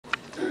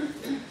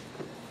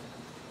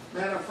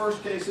Madam,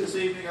 first case this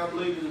evening, I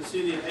believe, is the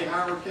City of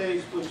Hahira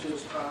case, which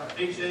is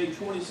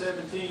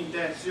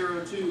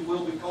HA-2017-02,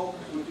 Wilby,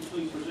 Coleman. Would you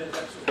please present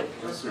that, sir?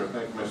 Yes, sir.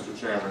 Thank you, Mr.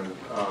 Chairman.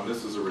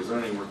 This is a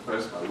rezoning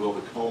request by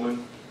Wilby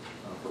Coleman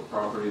for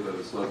property that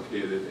is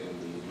located in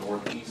the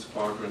northeast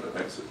quadrant of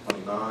Exit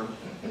 29.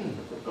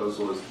 The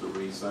proposal is to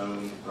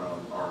rezone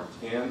from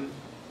R-10.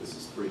 This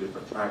is 3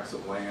 different tracts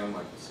of land,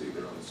 like you see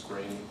there on the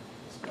screen.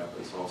 This map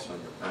is also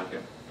in your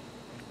packet.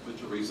 But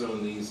to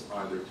rezone these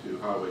either to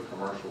Highway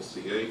Commercial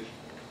CH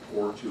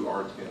or to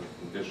R-10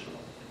 conditional.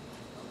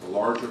 The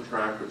larger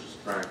tract, which is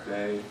Tract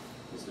A,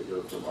 is to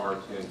go from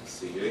R-10 to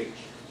CH.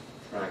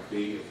 Tract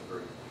B is a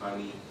very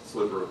tiny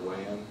sliver of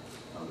land,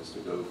 is to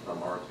go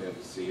from R-10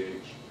 to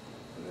CH.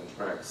 And then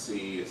Tract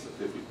C is a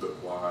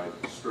 50-foot wide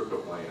strip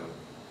of land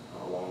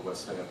along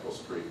West Stanfill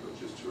Street,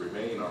 which is to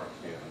remain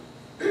R-10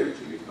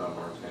 to become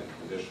R-10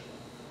 conditional.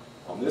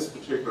 On this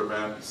particular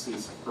map, you see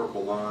some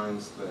purple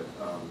lines that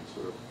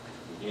sort of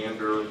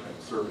meander and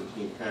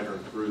serpentine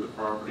pattern through the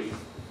property.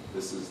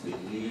 This is the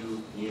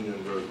new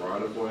Union Road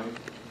right-of-way.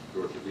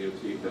 Georgia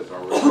DOT has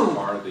already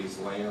acquired these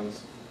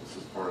lands. This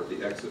is part of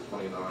the Exit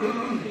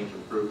 29 change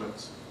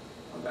improvements.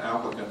 The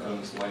applicant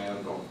owns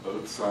land on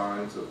both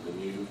sides of the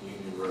new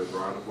Union Road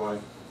right-of-way,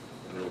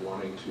 and they're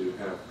wanting to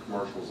have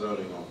commercial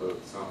zoning on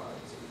both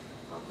sides.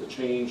 The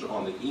change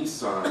on the east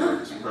side,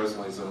 which is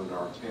presently zoned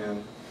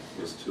R10,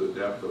 is to a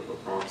depth of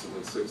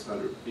approximately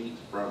 600 feet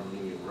from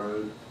Union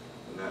Road,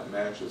 and that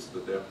matches the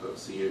depth of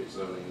CH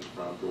zoning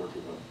from Georgia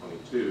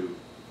 122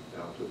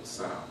 down to the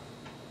south.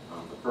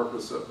 The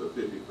purpose of the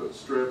 50-foot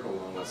strip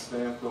along West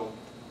Stanfill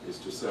is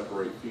to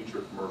separate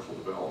future commercial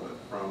development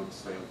from the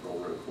Stanfill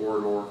Road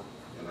corridor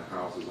and the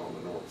houses on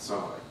the north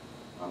side.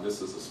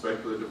 This is a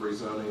speculative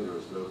rezoning. There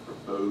is no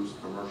proposed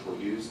commercial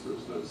use. There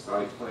is no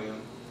site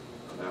plan.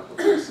 The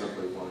applicant is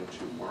simply wanting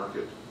to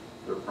market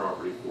their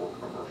property for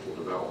commercial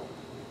development.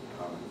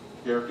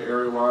 Character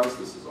area-wise,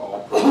 this is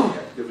all part of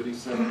the activity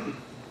center.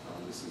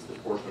 This is the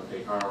portion of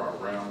Hahira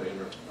around the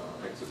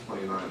Exit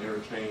 29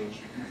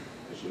 interchange.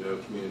 As you know,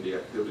 Community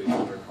Activity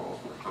Center calls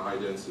for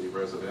high-density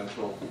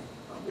residential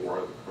or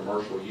other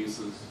commercial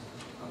uses.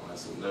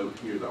 As a note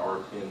here, the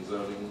R10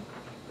 zoning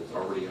that's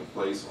already in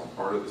place on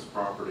part of this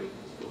property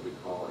is what we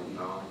call a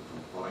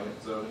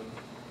non-compliant zoning,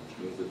 which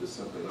means it is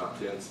simply not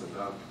dense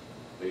enough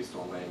based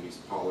on land use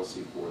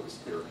policy for this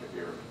character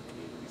area. It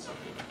needs to be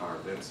something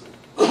higher density.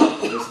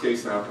 In this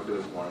case, the applicant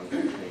is wanting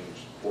to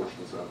change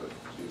portions of it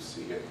to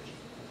CH.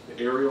 The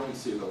aerial, you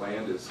see the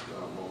land is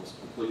almost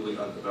completely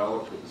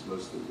undeveloped. It is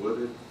mostly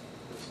wooded.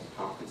 There's some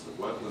pockets of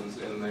wetlands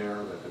in there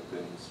that have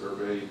been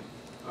surveyed.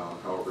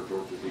 However,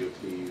 Georgia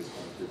DOT is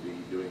going to be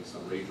doing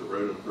some major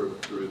road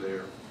improvement through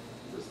there.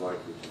 It is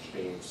likely to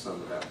change some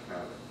of that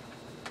pattern.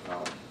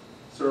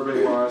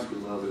 Survey-wise, we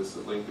went over this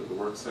at length at the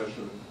work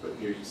session, but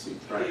here you see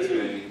tracts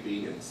A,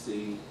 B, and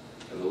C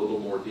in a little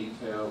more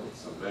detail with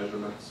some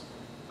measurements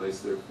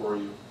placed there for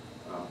you.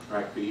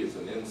 Tract B is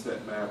an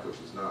inset map, which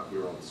is not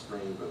here on the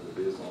screen, but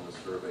it is on the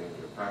survey in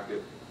your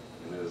packet.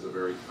 And it is a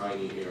very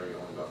tiny area,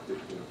 only about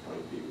 15 or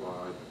 20 feet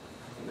wide.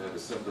 And that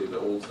is simply the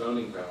old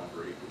zoning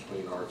boundary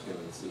between R10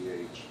 and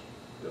CH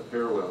that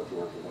parallel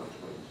Georgia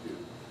 122.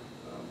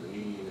 The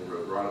new Union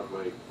Road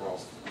right-of-way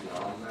crossed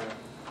beyond that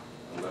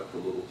and left a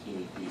little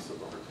teeny piece of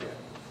R10.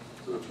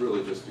 So it's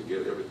really just to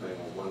get everything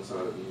on one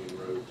side of Union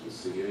Road to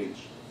CH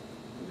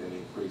and then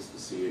increase the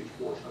CH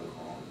portion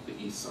on the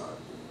east side.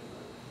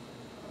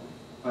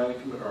 Planning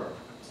Committee, our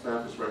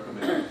staff is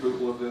recommending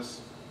approval of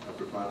this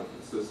after finding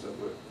consistent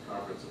with the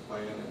comprehensive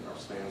plan and our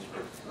stands for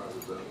exercise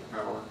zoning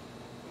power.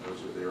 And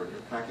those are there in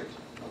your packet.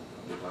 I'll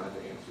be glad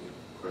to answer any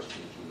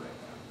questions you may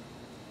have.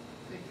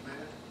 Thank you,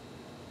 Matt.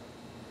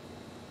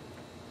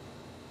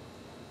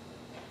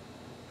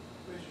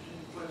 Commissioners,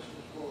 any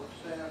questions for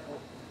staff on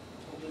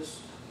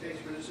this case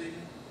for this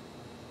evening?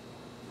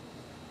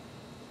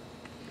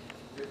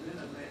 If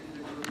not, Matt, you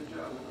did a really good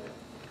job on that.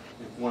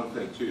 One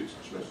thing, too,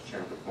 Mr.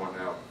 Chairman, to point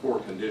out, 4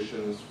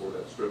 conditions for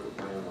that strip of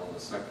land are on the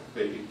second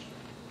page.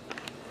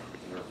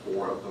 And there are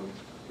 4 of them,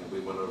 and we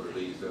went over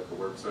these at the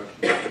work session.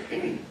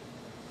 If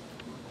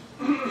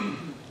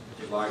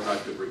you'd like, I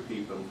could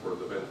repeat them for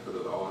the benefit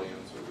of the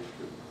audience, or we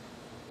could.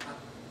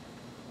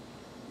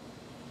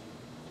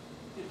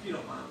 If you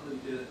don't mind,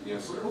 please do that.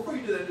 Yes, sir. Before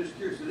you do that, I'm just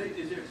curious,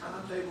 is there a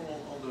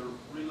timetable on the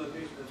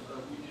relocation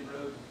of Union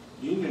Road?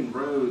 Union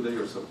Road, they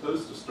are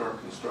supposed to start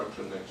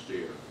construction next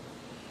year.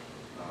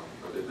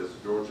 But it is a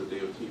Georgia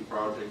DOT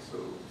project, so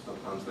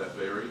sometimes that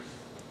varies.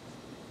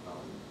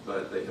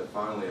 But they have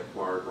finally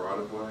acquired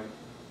right-of-way.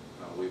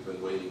 We've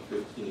been waiting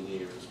 15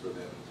 years for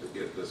them to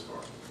get this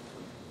far.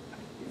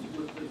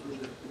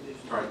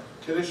 All right,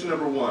 condition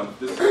number 1.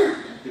 This is,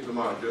 keep in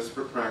mind, just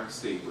for tract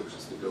C, which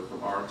is to go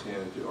from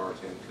R10 to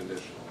R10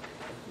 conditional.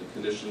 The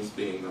conditions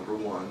being number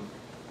 1,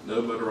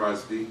 no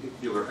motorized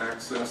vehicular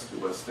access to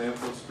West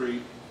Stanfill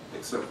Street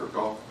except for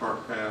golf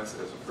cart paths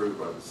as approved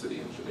by the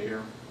city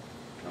engineer.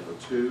 Number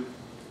 2,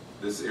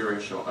 this area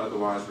shall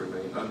otherwise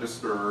remain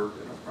undisturbed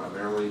in a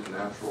primarily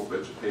natural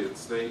vegetated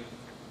state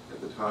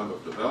at the time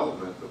of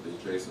development of the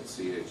adjacent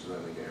CH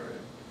zoning area.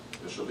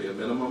 There shall be a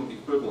minimum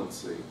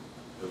equivalency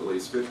of at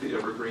least 50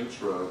 evergreen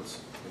shrubs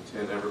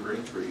and 10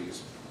 evergreen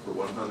trees for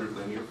 100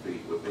 linear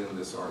feet within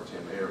this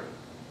R-10 area.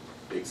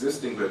 The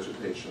existing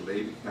vegetation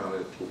may be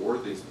counted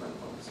toward these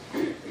minimums.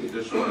 The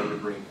additional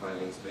evergreen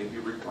plantings may be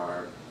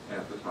required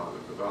at the time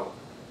of development.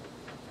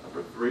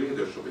 Number 3,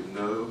 there shall be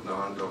no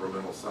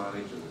non-governmental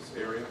signage in this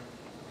area,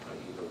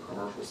 i.e. no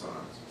commercial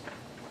signs.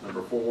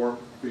 Number 4,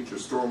 future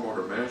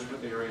stormwater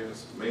management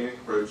areas may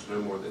encroach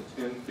no more than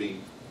 10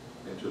 feet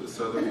into the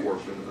southern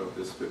portion of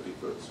this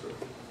 50-foot strip.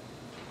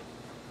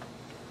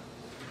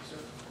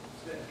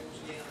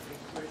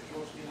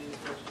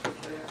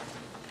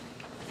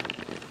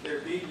 There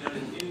being none,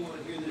 if anyone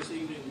here this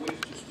evening wishes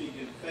to speak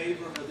in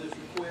favor of this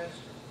request,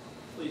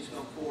 please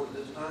come forward at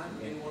this time.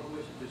 Anyone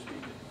wishing to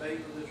speak in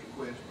favor of this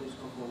request, please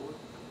come forward.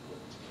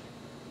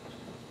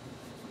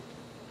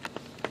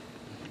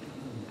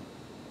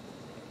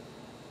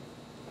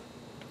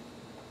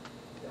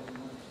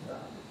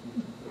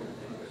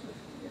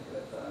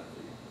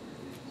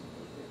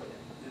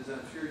 As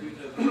I'm sure you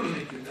know, please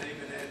take your name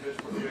and address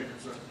for the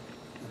record, sir.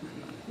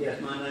 Yes,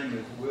 my name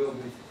is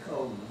Wilby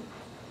Coleman.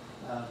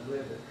 I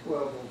live at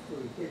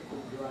 1203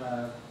 Hickory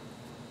Drive,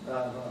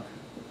 Valdosta.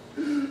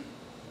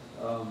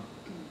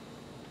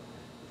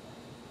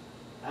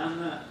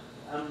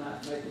 I'm not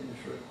making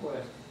this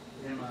request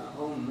in my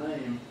own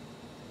name,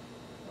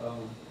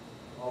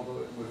 although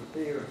it would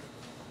appear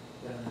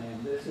that I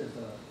am. This is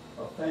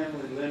a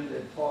family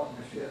limited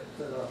partnership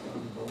set up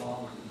under the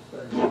laws of the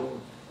state of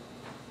Georgia.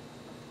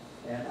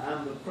 And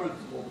I'm the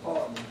principal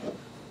partner.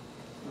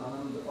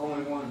 I'm the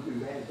only one who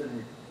has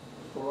any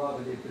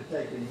prerogative to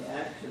take any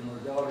action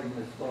regarding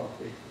this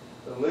property.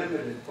 The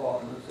limited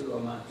partners, who are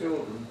my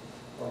children,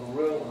 are the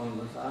real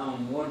owners. I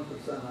own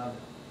 1% of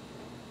it,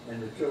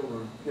 and the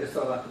children, just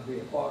so I could be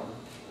a partner,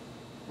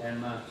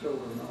 and my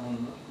children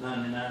own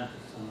 99%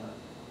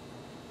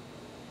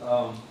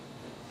 of it.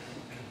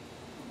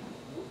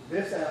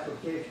 This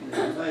application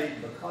is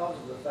made because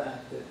of the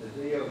fact that the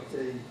DOT,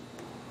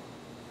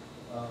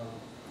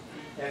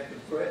 after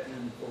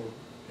threatening for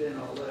 10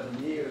 or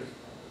 11 years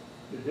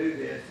to do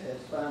this, has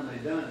finally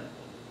done it.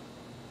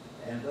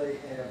 And they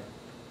have,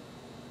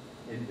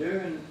 in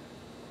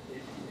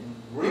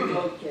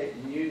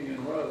relocating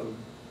Union Road,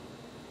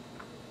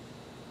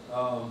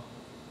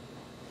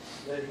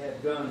 they have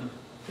done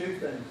two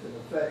things that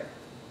affect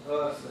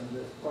us and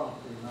this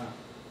property,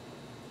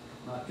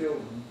 my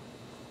children,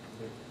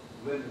 the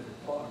limited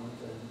partners,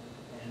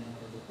 and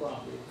the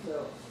property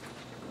itself.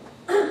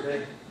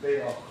 They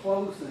are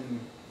closing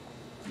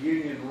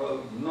Union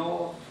Road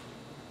north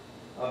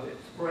of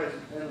its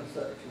present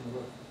intersection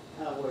with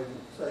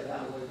State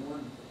Highway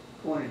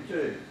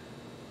 122.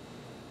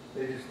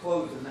 It is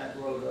closing that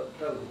road up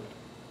totally.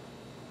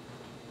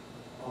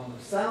 On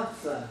the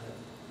south side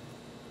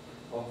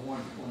of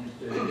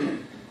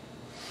 122,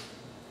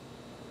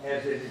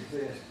 as it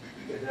exists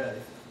today,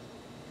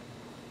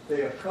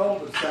 they are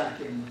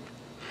cul-de-sacing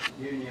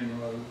Union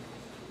Road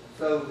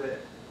so that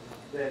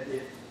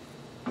it's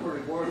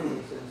pretty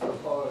worthless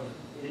insofar as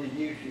any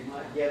use you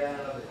might get out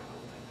of it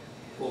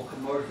for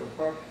commercial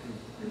purposes.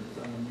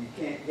 You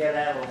can't get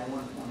out on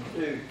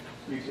 122.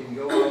 You can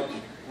go up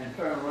and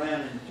turn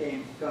around and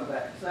come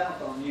back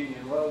south on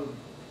Union Road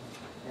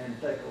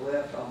and take a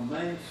left on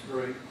Main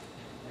Street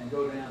and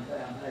go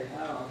downtown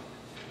Hahira.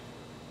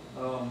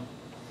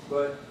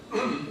 But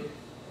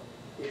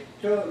it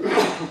took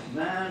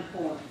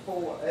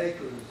 9.4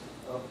 acres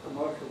of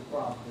commercial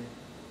property,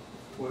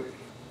 which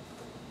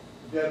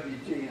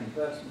WT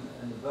Investment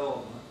and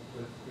Development,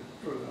 the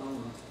true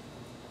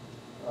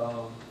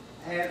owner,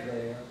 had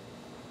there,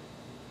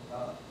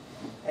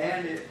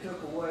 and it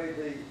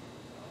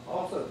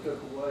also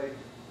took away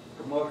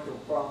commercial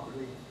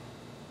property,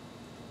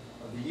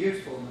 the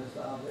usefulness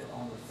of it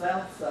on the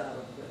south side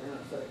of the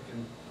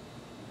intersection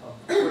of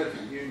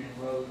present Union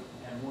Road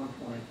and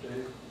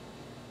 122,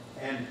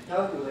 and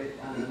totally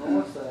on the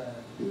north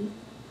side,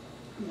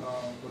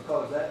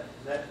 because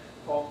that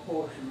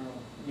portion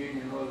of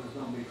Union Road is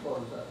going to be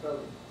closed out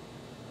totally.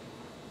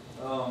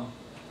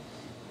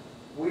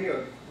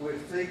 We're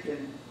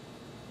seeking.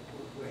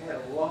 We had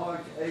a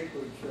large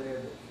acreage there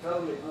that's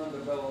totally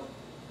undeveloped,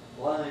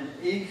 lying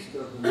east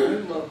of the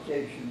new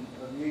location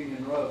of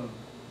Union Road,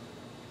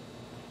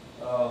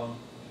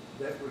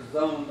 that was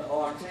zoned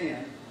R-10,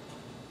 and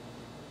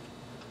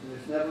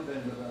it's never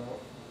been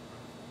developed.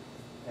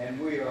 And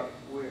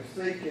we're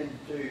seeking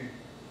to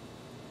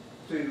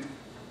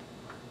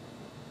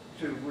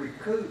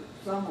recoup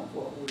some of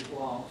what we've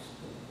lost,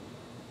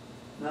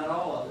 not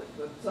all of it,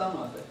 but some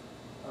of it,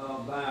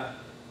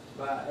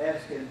 by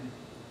asking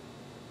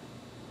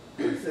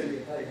the city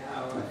of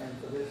Hahira and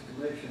for this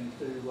commission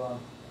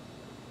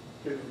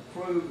to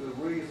approve the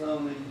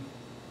rezoning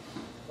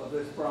of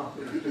this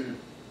property to,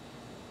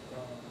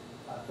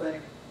 I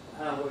think,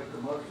 highway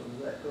commercial.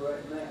 Is that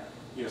correct, Matt?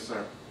 Yes,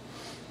 sir.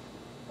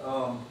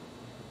 From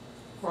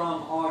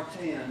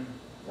R-10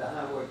 to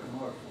highway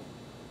commercial.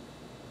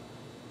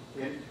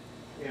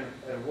 In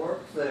a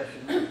work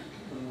session,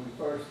 when we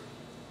first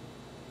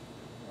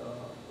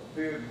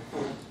appeared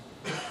before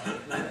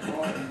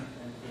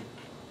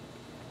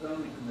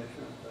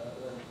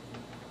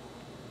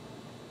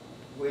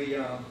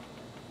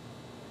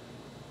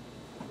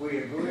we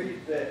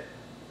agreed that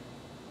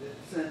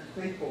since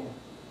people,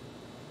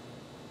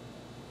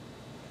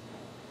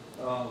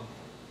 what's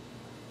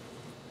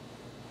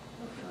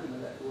the name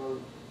of that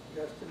road,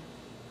 Justin?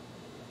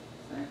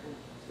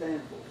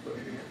 Stanfill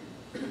Street.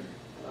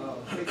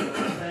 People on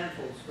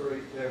Stanfill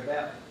Street, there are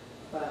about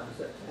 5 or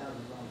 6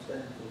 houses on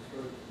Stanfill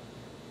Street.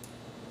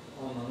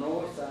 On the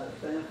north side of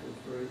Stanfill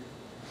Street,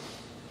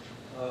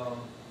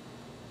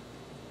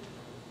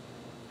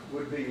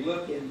 would be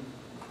looking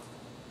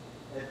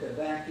at the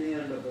back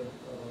end of a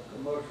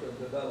commercial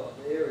developed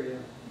area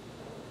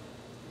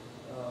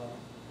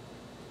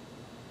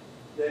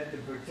that to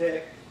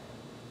protect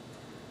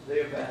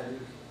their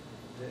values,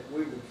 that we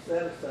would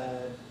set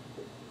aside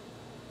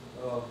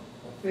a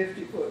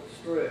 50-foot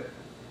strip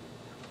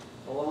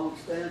along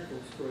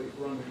Stanfill Street,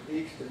 running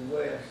east and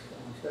west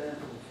on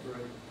Stanfill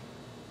Street,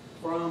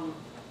 from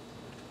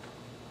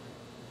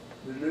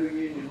the new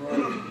Union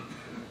Road,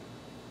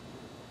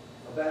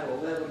 about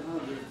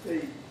 1,100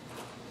 feet,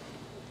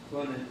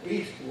 running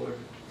eastward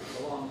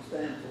along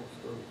Stanfill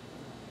Street.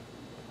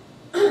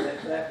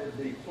 That would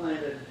be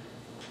planted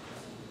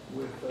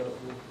with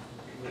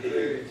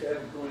various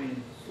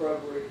evergreen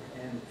shrubbery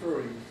and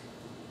trees.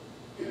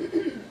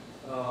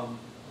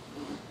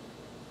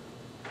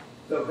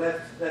 So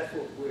that's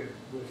what we're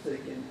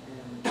seeking,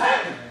 and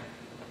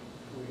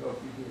we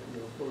hope you give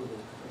your approval.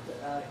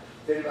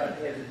 If anybody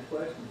has any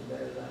questions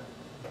about it,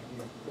 I'd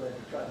be glad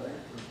to try to answer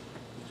them.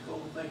 Mr.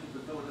 Coleman, thank you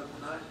for coming up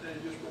tonight. Stand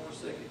just for 1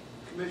 second.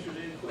 Commissioners,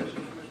 any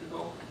questions for Mr.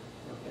 Coleman?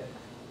 Okay,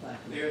 thank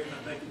you. There is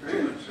none. Thank you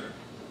very much, sir.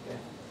 Okay.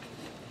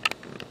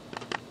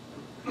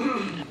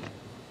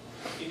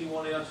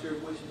 Anyone else here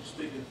wishing to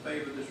speak in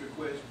favor of this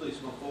request, please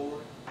come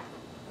forward.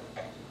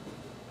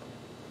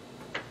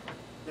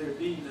 There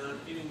being none,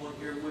 anyone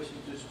here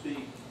wishing to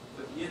speak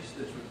against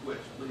this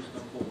request, please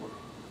come forward.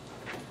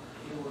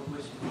 Anyone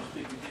wishing to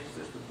speak against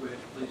this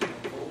request, please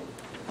come forward.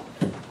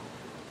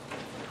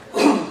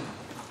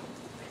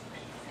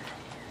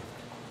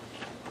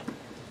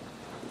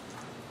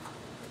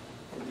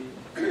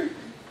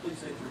 Please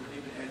say your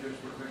name and address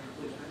for the record,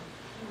 please, ma'am.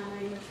 My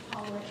name is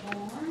Paulette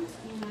Barnes,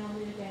 and I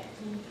live at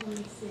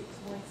 1026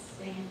 West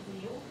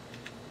Stanfill.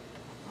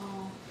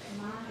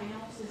 My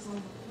house is on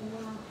the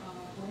corner of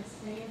West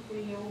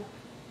Stanfill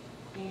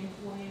and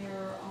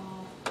where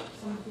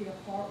some of the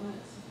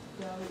apartments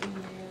go in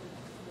there,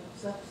 the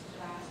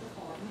subsidized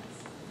apartments.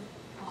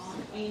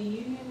 And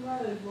Union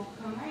Road will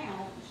come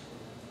out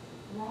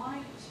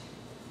right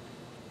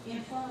in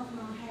front of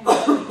my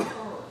house and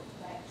curve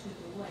back to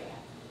the left.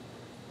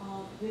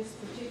 This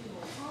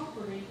particular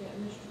property that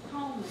Mr.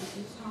 Coleman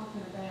is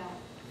talking about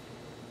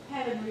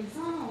having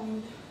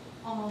rezoned,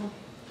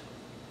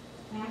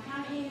 and I'm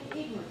kind of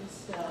ignorant of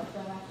stuff,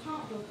 but I've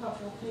talked to a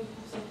couple of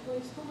people, so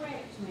please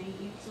correct me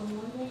if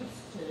someone needs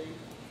to.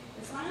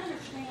 It's my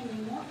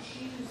understanding once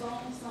you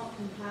zone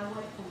something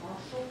highway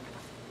commercial,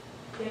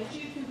 that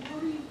you can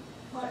pretty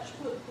much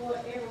put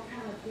whatever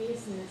kind of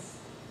business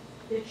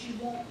that you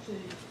want to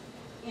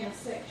in a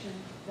section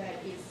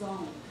that is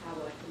zoned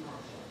highway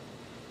commercial.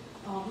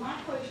 My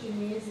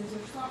question is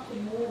there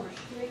something more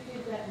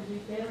restricted that would be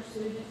better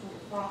suited for the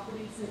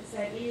property since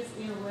that is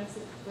in a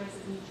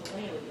residential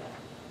area?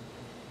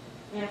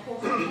 And of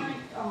course, I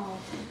think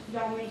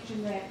y'all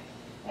mentioned that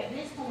at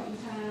this point in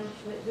time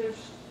that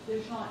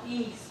there's not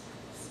any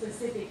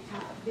specific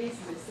type of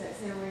business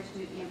that's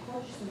interested in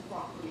purchasing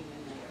property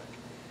in there.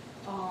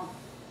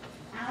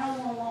 I don't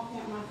want to walk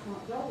out my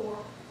front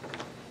door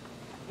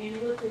and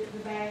look at the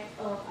back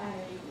of a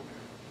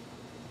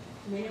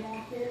mini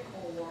market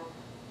or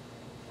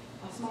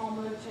a small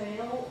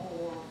motel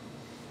or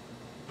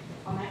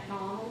a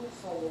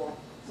McDonald's or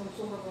some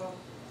sort of a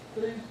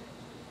food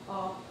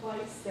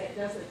place that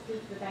doesn't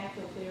keep the back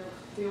of their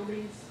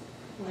buildings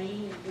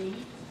clean and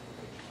neat.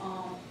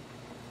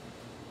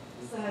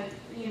 So,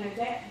 you know,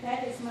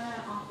 that is my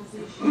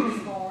opposition as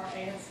far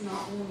as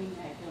not wanting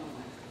that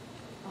done.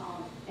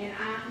 And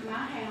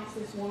my house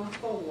is 1 of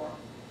 4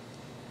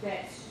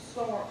 that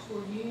starts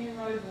where Union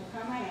Road will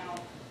come out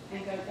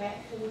and go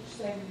back towards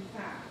 75.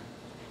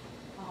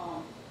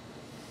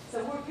 So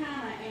we're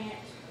kind of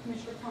at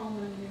Mr.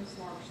 Coleman and Ms.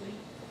 Marcy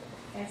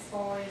as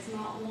far as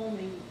not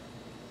wanting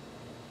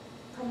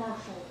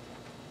commercial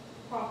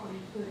property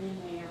put in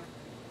there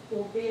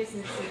for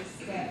businesses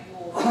that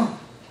will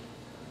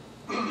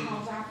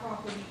cause our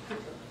property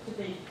to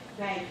be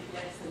valued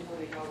less than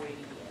what it already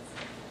is.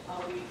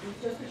 We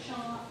took a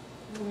shot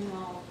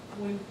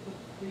when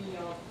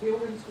the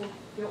buildings were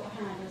built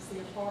behind us, the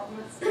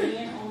apartments,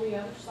 and on the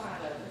other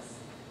side of us.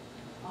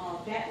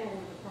 That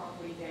lowered the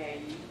property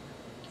value.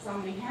 So, I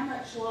mean, how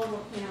much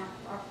lower can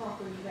our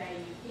property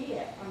value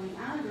get? I mean,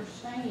 I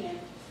understand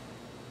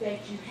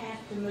that you have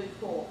to move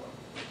forward.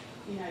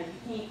 You know, you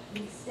can't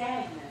be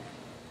stagnant.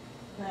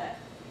 But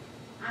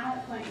I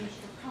don't think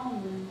Mr.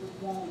 Coleman would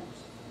want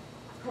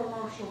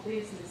commercial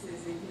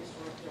businesses in his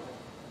front door.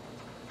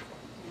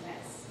 And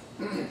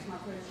that's my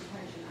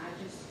presentation. I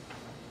just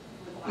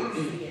would like to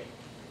see it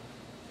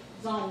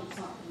zone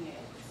something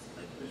else.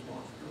 Thank you, Ms.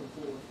 Marshall. Coming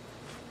forward.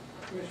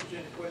 Commissioner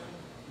Jenkins, question?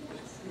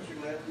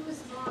 Commissioner Gladden?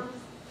 Ms. Barnes,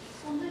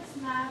 on this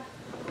map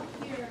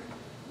here,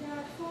 there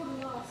are 4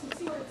 lots. You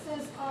see where it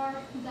says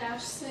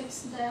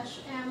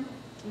R-6-M?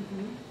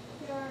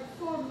 There are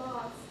 4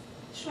 lots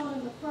shown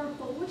in the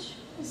purple. Which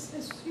is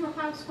your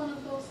house one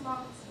of those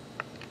lots?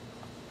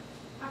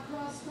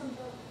 Across from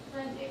the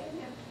red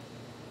area?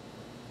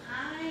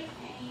 I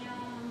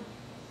am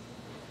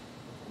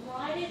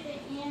right at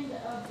the end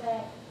of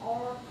that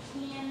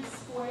R-10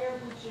 square,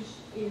 which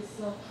is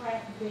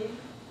track B.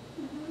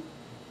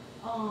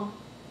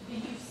 Do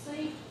you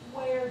see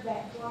where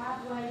that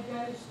driveway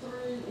goes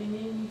through, and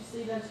then you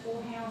see those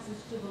 4 houses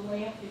to the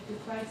left? If you're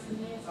facing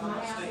this,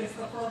 my house is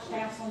the first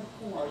house on the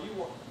corner.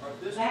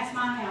 That's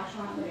my house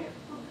right there.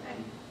 Okay.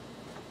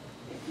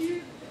 If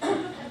you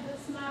look at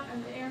this map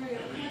and the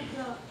area,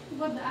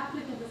 what the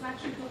applicant is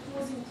actually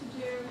proposing to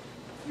do,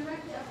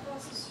 directly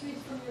across the street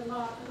from your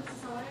lot, and this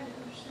is how I am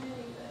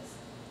understanding this,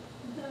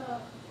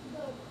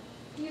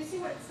 you see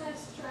where it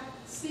says track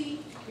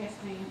C? Yes,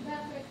 ma'am.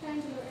 That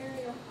rectangular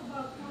area,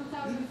 about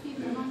 1,000 feet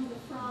along the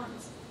front,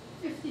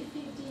 50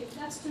 feet deep,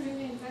 that's to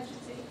remain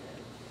vegetated.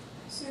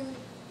 So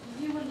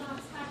you will not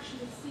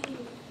actually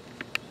see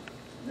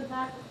the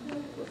back,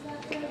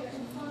 that area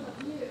in front of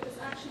you is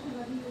actually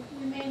going to be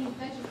remaining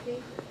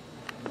vegetated.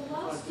 The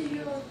lots to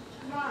your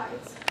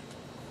right,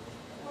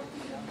 or to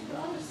the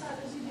other side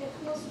as you get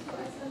closer to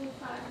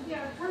I-75, they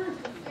are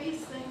currently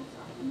facing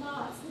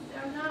lots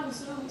that are now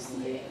zone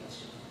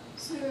CH.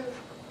 So,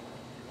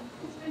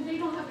 and they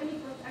don't have any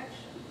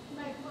protection,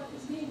 like what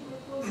is being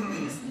proposed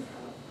in this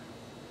development.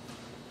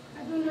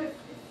 I don't know if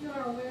you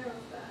are aware of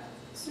that.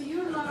 So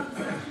your lot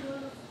is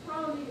actually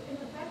probably in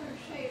a better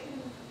shape than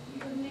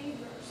your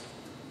neighbors,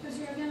 because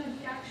you're going to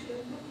be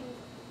actually looking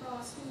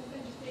across in a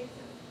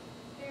vegetated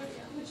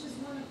area, which is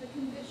one of the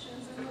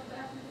conditions and what the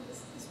applicant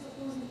is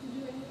proposing to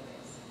do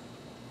anyways.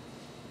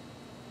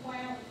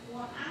 Well,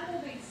 what I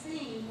will be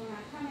seeing when I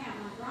come out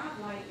my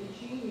driveway is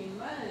Union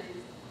Road,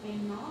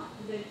 and not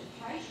the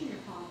vegetation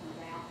you're talking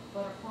about,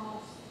 but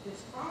across this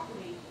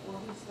property where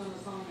he's going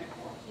to zone it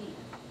R-10.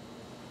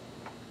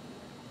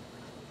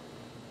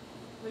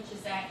 Which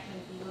is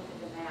actually, if you look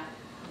at the map,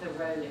 the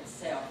road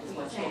itself is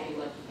what you'll be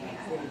looking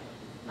at.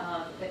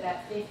 But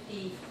that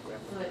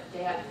 50-foot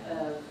depth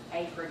of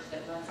acreage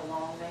that runs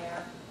along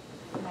there,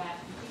 Matt,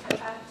 can you go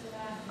back to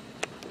that?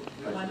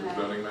 That's your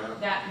zoning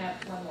map? That,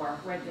 no, one more,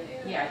 where the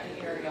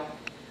aerial.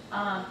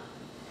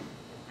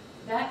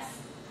 That's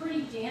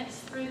pretty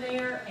dense through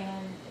there,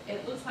 and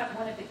it looks like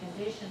one of the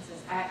conditions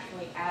is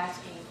actually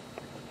asking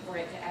for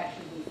it to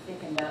actually be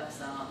thickened up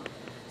some.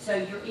 So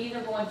you're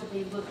either going to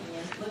be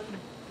looking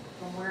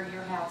from where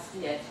your house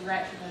sits, you're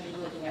actually going to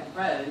be looking at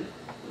road,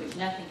 which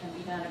nothing can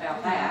be done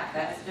about that,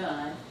 that's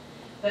done.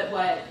 But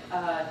what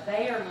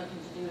they are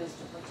looking to do is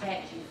to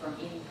protect you from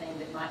anything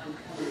that might be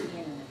coming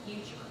in the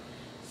future.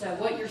 So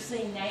what you're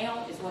seeing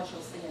now is what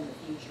you'll see in the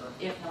future,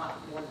 if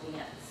not more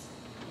dense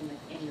in the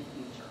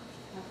future.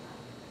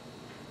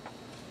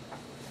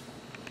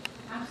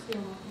 I'm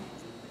still okay.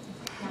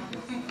 Thank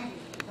you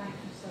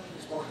so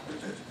much.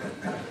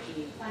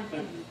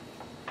 Thank you.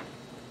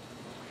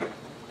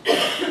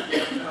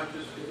 Not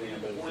just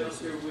anyone else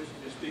here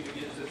wishing to speak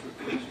against this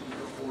request, we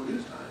go forward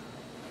this time.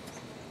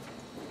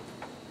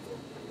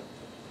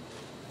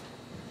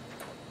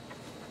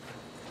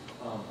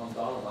 I'm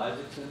Donald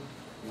Isaacson,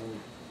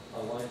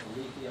 my wife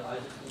Alethea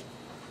Isaacson.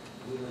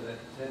 We live at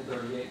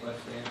 1038 West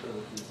Stanfill,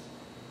 which is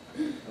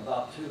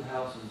about 2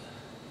 houses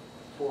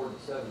toward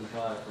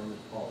 75 from this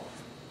Paul.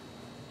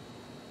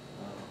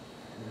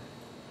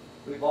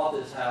 We bought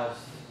this house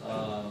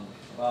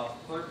about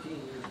 13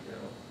 years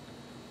ago,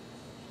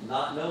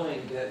 not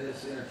knowing that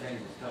this interchange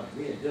was coming.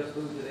 We had just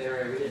moved to the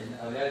area. We didn't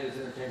know that this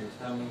interchange was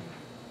coming.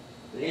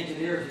 The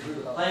engineers who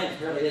drew the plans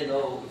apparently didn't know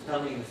it was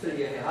coming. The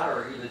city of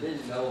Hahira either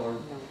didn't know or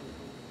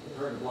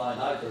turned a blind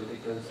eye to it,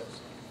 because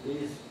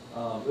these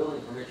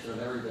building permits have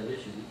never been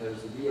issued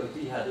because the DOT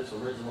had this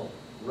original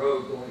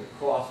road going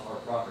across our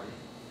property.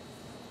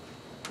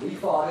 We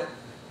fought it.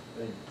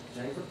 They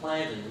changed the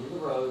plans and moved the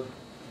road.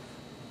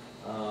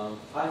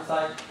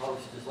 Hindsight,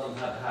 probably should just let them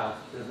have the house,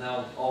 because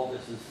now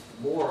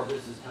more of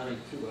this is coming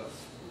to us.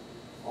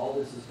 All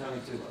this is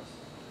coming to us.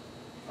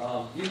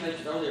 You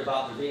mentioned earlier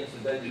about there being some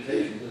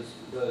vegetation.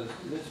 Does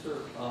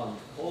Mr.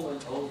 Coleman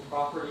own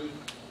property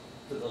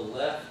to the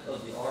left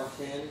of the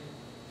R-10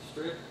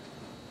 strip?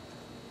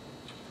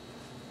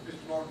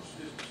 Mr. Martin,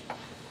 just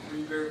will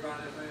you verify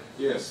that, man?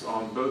 Yes,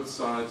 on both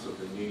sides of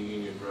the New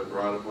Union Road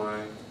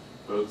right-of-way,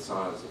 both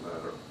sides of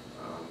that are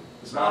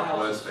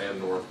southwest and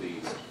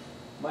northeast.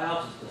 My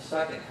house is the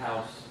second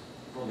house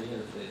from the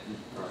interstate.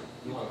 Right.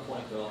 You want to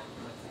point to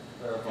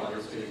verify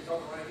this? So you're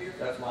talking right here?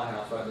 That's my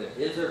house right there.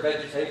 Is there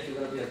vegetation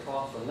going to be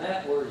across from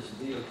that, or is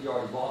the DOT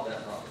already bought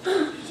that property?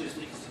 It's just,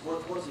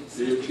 what's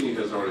existing?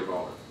 DOT has already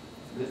bought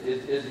it.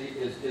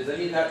 Is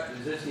any of that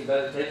existing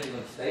vegetation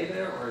going to stay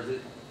there, or is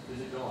it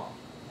gone?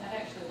 That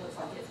actually looks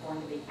like it's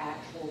going to be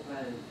actual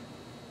road.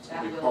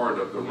 It'll be part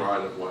of the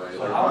right-of-way. So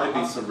There how- might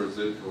be some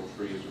residual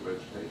trees or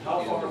vegetation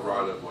How in far- the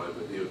right-of-way,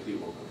 but DOT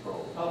will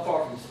control it. How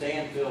far from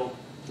Stanfill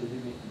to do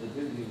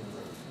Union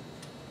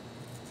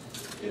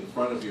Road? In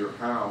front of your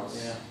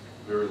house, Yeah.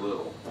 very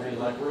little. I mean,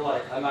 like,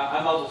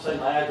 I'm also saying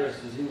my address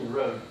is Union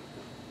Road.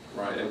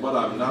 Right, and what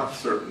I'm not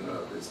certain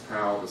of is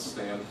how the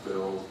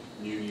Stanfill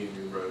New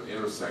Union Road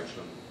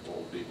intersection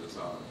will be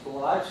designed. From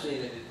what I've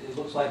seen, it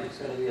looks like it's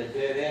gonna be a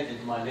dead end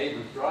into my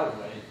neighbor's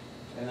driveway,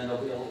 and then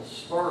there'll be a little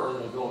spur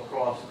that'll go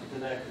across to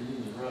connect to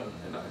Union Road.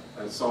 And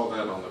I saw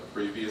that on the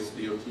previous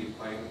DOT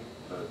plan,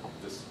 but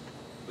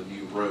the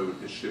new road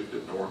has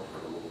shifted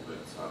northward a little bit,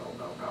 so I don't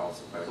know how it's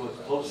affected. So it's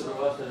that. closer to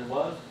us than it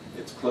was?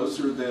 It's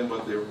closer than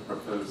what they were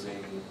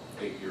proposing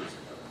 8 years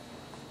ago.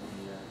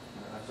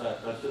 Yeah. I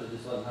should have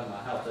just let them have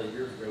my house 8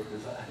 years ago,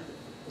 because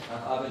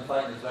I've been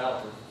fighting this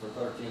battle for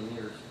 13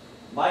 years.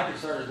 My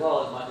concern as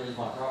well is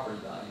my property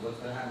value. What's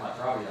going to happen to my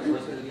property value?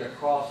 What's going to be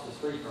across the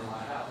street from my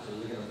house?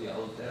 Is it going to be a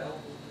hotel,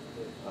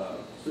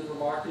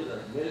 supermarket,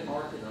 a minute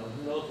market?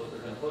 Who knows what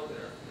they're going to put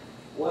there?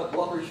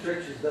 What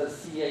restrictions does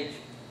CH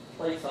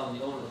place on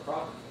the owner of the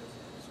property?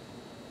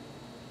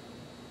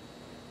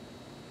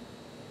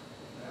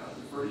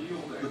 For you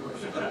on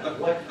that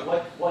question.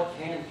 What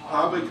can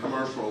Highway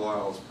commercial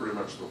allows pretty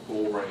much the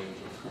full range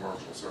of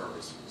commercial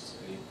services,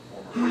 any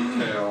form of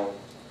retail,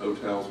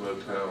 hotels,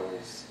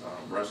 motels,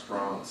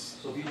 restaurants.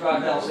 So if you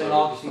drive down St.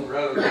 Augustine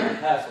Road and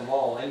pass the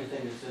mall,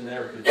 anything that's in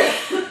there could.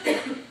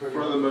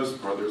 For the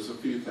most part, there's a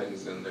few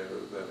things in there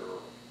that are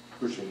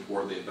pushing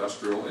toward the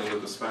industrial end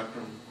of the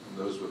spectrum, and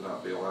those would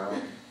not be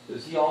allowed.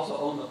 Does he also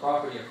own the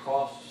property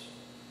across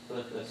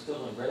that's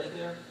still in red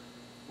there,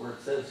 where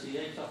it says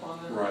CH up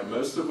on there? Right,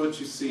 most of what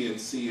you see in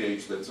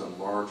CH that's on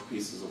large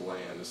pieces of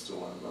land is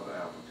still owned by the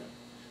applicant.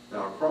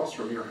 Now, across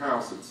from your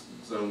house, it's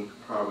zoned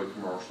highway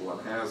commercial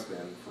and has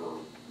been for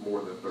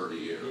more than 30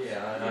 years.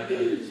 Yeah, I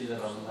did see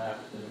that on the map.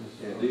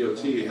 And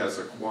DOT has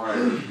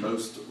acquired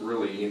most,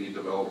 really any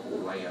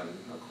developable land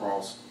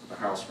across the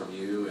house from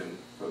you and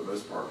for the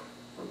most part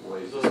from the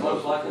ways So it's most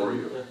before likely,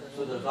 you.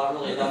 so there's not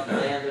really enough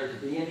land there to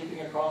be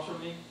anything across from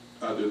me?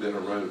 Other than a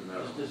road, no.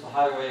 It's just the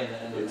highway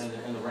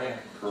and the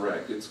ramp.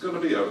 Correct. It's going to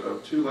be a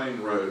two-lane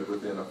road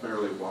within a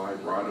fairly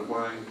wide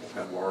right-of-way. It'll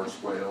have large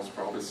swales,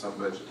 probably some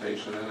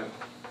vegetation in it.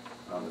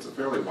 It's a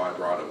fairly wide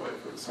right-of-way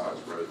for the size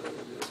road that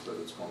it is, but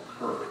it's on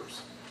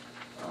curves.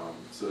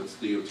 So it's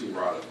DOT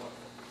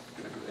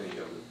right-of-way, any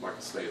other, like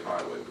a state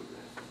highway would be.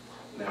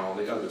 Now, on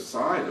the other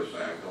side of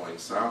that, going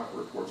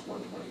southward towards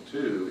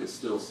 122, is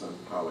still some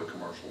highway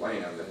commercial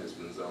land that has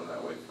been zoned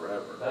that way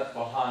forever. That's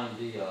behind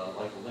the,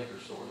 like the liquor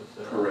store that's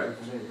there.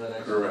 Correct.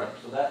 Correct.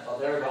 So that,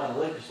 there behind the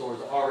liquor store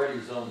is already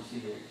zoned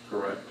CH.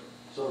 Correct.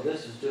 So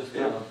this is just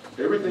kind of.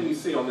 Everything you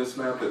see on this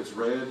map that's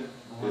red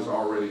is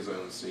already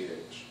zoned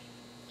CH.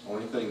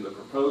 Only thing, the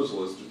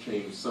proposal is to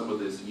change some of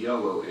this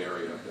yellow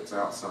area that's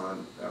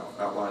outlined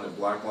in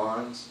black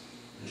lines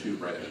to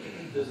red.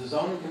 Does the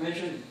zoning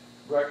commission,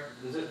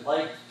 does it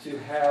like to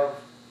have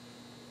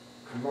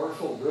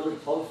commercial really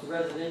close to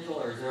residential,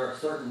 or is there a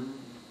certain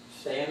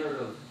standard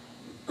of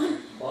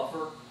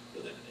buffer?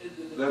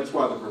 That's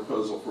why the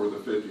proposal for the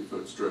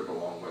 50-foot strip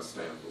along West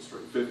Stanfill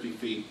Street, 50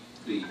 feet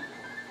deep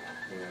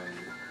and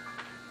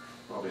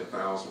probably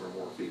 1,000 or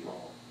more feet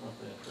long.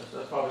 Okay,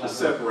 that's probably To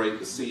separate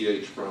the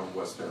CH from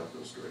West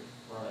Stanfill Street.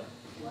 Right.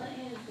 What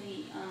is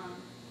the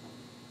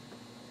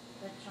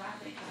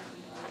traffic gonna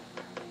be like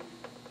around there?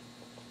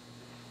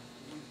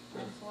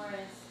 As far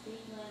as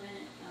speed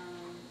limit,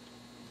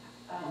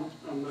 On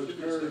those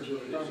curves,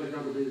 it's probably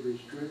going to be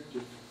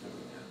restricted.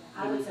 I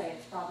would say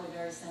it's probably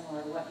very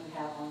similar to what you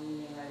have on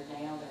Union Road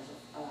now. There's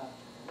a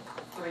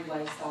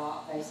three-way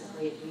stop,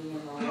 basically, at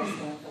Union Road,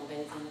 Stanfill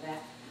beds into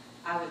that.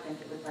 I would think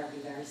it would probably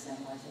be very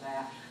similar to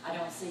that. I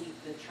don't see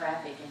the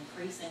traffic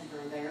increasing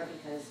through there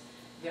because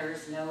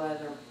there's no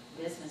other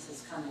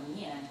businesses coming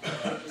in.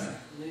 They're just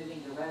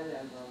moving the road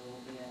over a little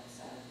bit,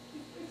 so.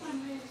 If I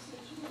may, Mr.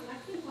 Chairman, I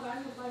think what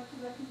I would like to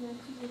recommend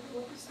to you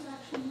is to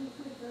actually meet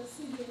with the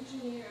city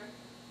engineer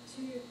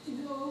to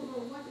go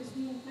over what is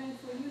being planned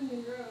for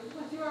Union Road.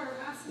 What you are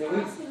asking,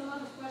 asking a lot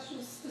of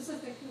questions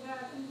specific to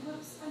that, and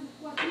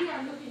what we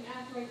are looking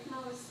at right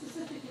now is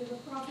specifically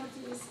the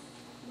properties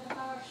that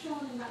are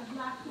shown in that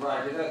black.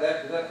 Right,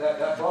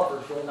 that buffer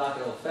is really not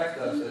going to affect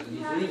us as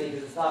we leaving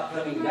because it's not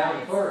coming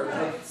down further.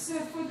 Right. So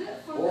for this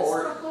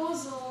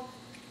proposal,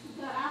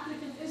 the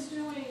applicant is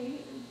doing,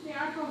 they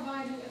are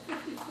providing a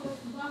 50-foot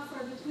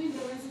buffer between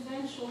the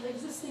residential, the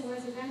existing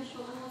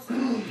residential, and what's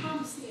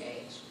called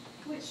CH,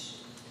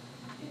 which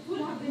it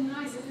would have been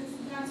nice if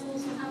that's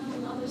also happened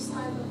on the other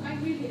side, but I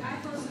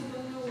personally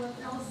don't know what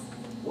else.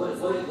 What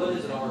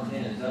is an R-10?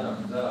 Is that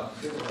a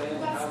single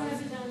family That's housing?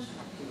 residential.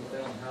 Single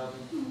family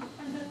housing?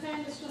 And the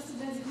 10 is just a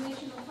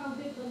designation of how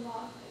big the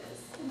lot is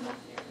in that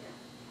area.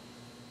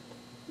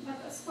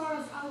 But as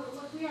far as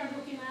what we are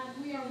looking at,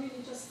 we are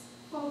really just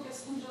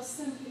focused on just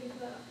simply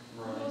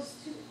those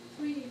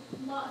 2-3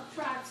 lot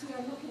tracks we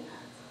are looking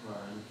at.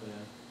 Right, I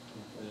understand.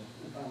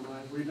 If I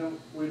might, we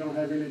don't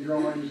have any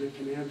drawings that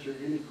can answer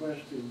any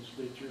questions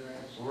that you're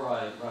asking.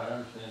 Right, I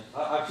understand.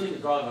 I've seen the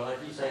drawing, but like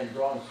you saying, the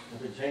drawings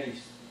have been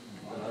changed,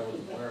 but I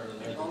wasn't aware of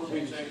that. All of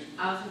these changes.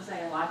 I was gonna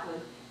say, likely,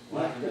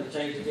 Well, I'm gonna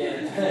change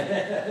again.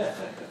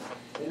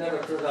 It never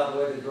turns out the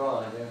way they draw,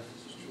 I guess.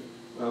 This is true.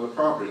 Well, the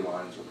property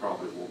lines are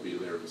probably will be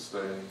there to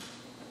stay.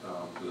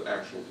 The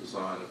actual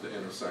design of the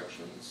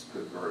intersections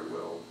could very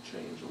well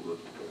change a little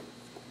bit.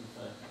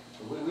 Okay.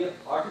 So we have,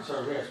 our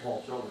concern, we have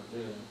small children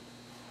too.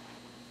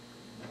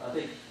 I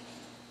think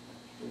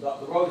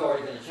the road's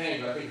already gonna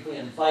change, but I think if we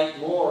invite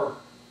more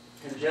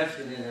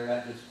congestion in there,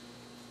 that just,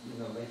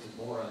 makes it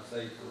more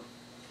unsafe for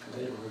the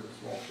neighborhood of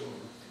small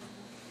children.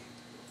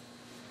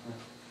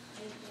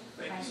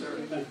 Thank you, sir.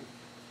 Thank you.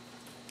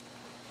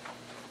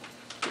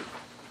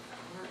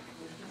 All right,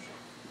 commissioners.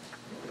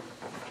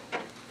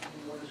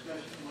 Any more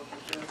discussion amongst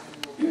yourselves?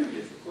 Any more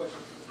additional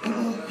questions for the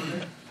council out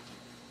there?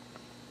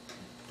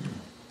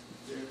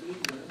 There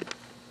being none,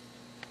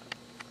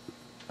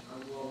 I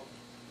will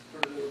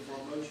turn it over for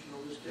a motion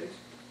on this case.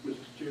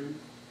 Mr. Chairman,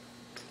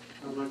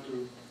 I'd like to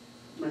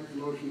make the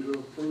motion to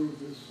approve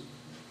this,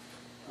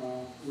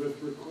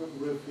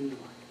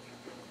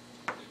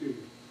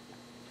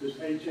 this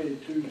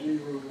HA-2017-20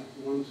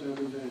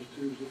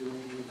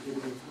 with any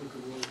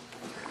applicable,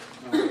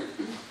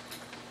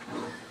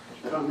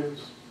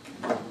 comments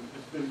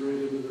that's been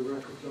read into the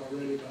records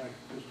already by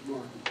Mr.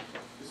 Martin.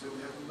 So we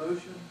have a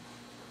motion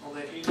on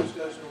that. Any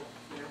discussion?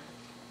 Yeah.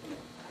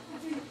 I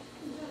think,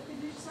 could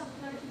you just have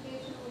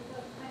clarification with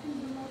I think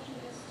the motion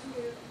is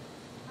to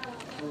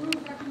approve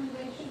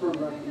recommendation. Approve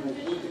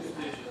recommendation.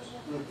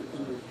 With the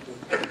conditions.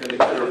 Can you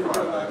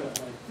clarify that?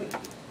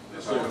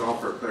 If I can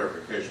offer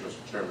clarification,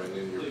 Mr. Chairman,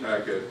 in your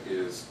packet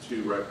is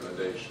two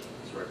recommendations.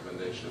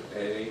 Recommendation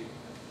A,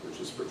 which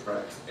is for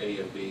tracks A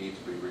and B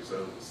to be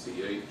rezoned to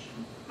CH.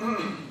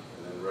 And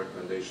then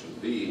recommendation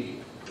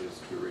B is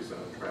to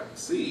rezone track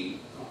C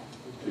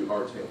to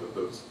R-10 with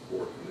those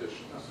four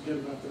conditions. I forget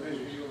about the A.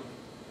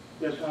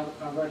 Yes,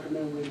 I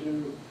recommend we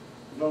do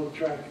both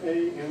track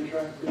A and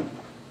track B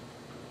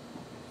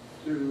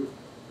to,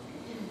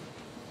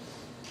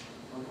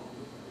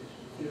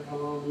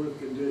 along with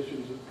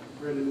conditions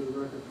read into the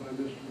record by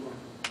Mr. Martin.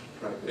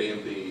 Track A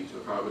and B to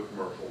highway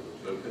commercial,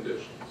 there's no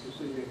conditions.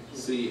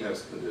 C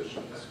has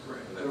conditions. That's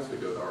correct. And that's to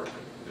go to R-10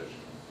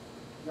 condition.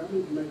 I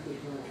need to make this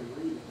where I can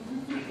read it.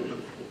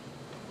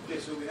 Okay,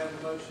 so we have a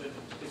motion.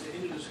 Is there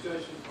any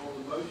discussion on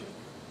the motion?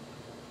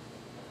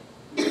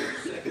 We have a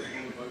second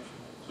on the motion.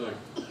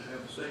 Second. We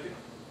have a second.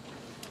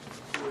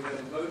 So we have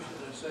a motion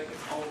and a second.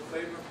 All in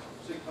favor,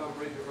 signify by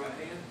raising your right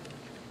hand.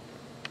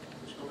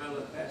 Mr. Coleman,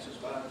 that passes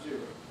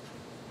 5-0.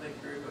 Thank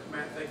you very much.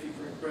 Matt, thank you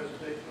for your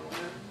presentation on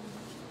that.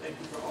 Thank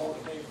you for all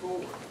that came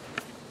forward.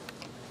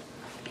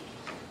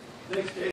 Next case.